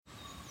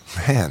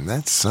Man,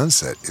 that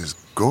sunset is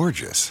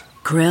gorgeous.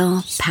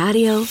 Grill,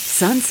 patio,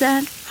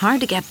 sunset.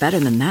 Hard to get better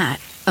than that.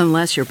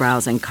 Unless you're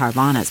browsing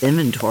Carvana's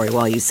inventory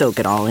while you soak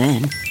it all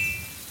in.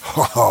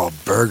 Oh,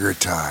 burger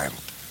time.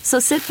 So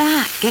sit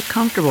back, get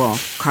comfortable.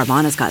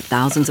 Carvana's got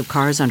thousands of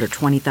cars under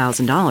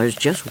 $20,000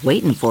 just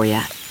waiting for you.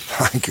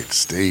 I could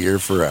stay here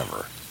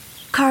forever.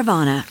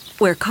 Carvana,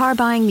 where car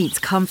buying meets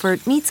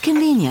comfort meets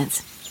convenience.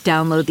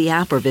 Download the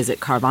app or visit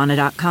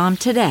Carvana.com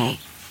today.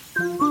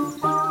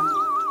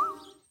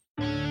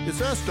 It's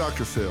us,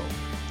 Dr. Phil.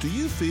 Do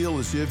you feel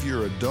as if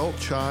your adult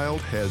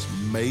child has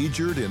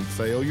majored in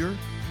failure?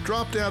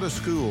 Dropped out of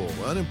school,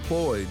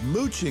 unemployed,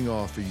 mooching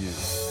off of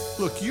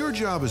you? Look, your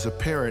job as a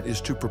parent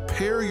is to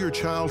prepare your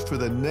child for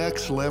the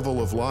next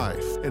level of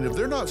life. And if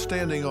they're not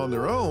standing on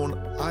their own,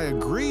 I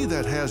agree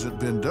that hasn't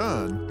been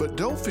done, but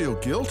don't feel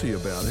guilty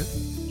about it.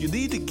 You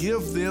need to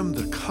give them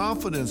the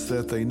confidence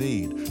that they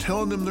need.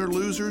 Telling them they're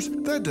losers,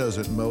 that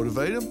doesn't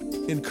motivate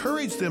them.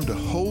 Encourage them to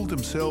hold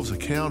themselves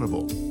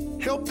accountable.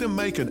 Help them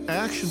make an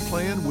action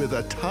plan with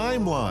a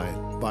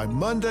timeline. By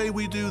Monday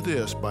we do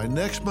this, by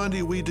next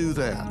Monday we do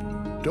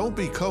that. Don't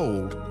be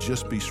cold,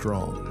 just be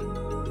strong.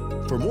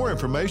 For more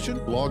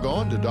information, log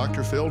on to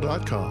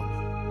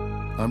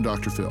drphil.com. I'm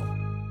Dr. Phil.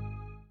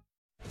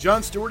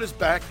 Jon Stewart is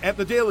back at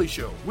The Daily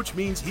Show, which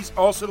means he's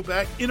also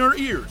back in our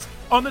ears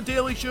on The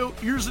Daily Show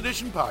Ears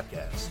Edition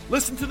podcast.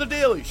 Listen to The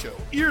Daily Show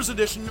Ears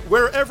Edition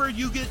wherever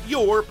you get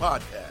your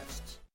podcasts.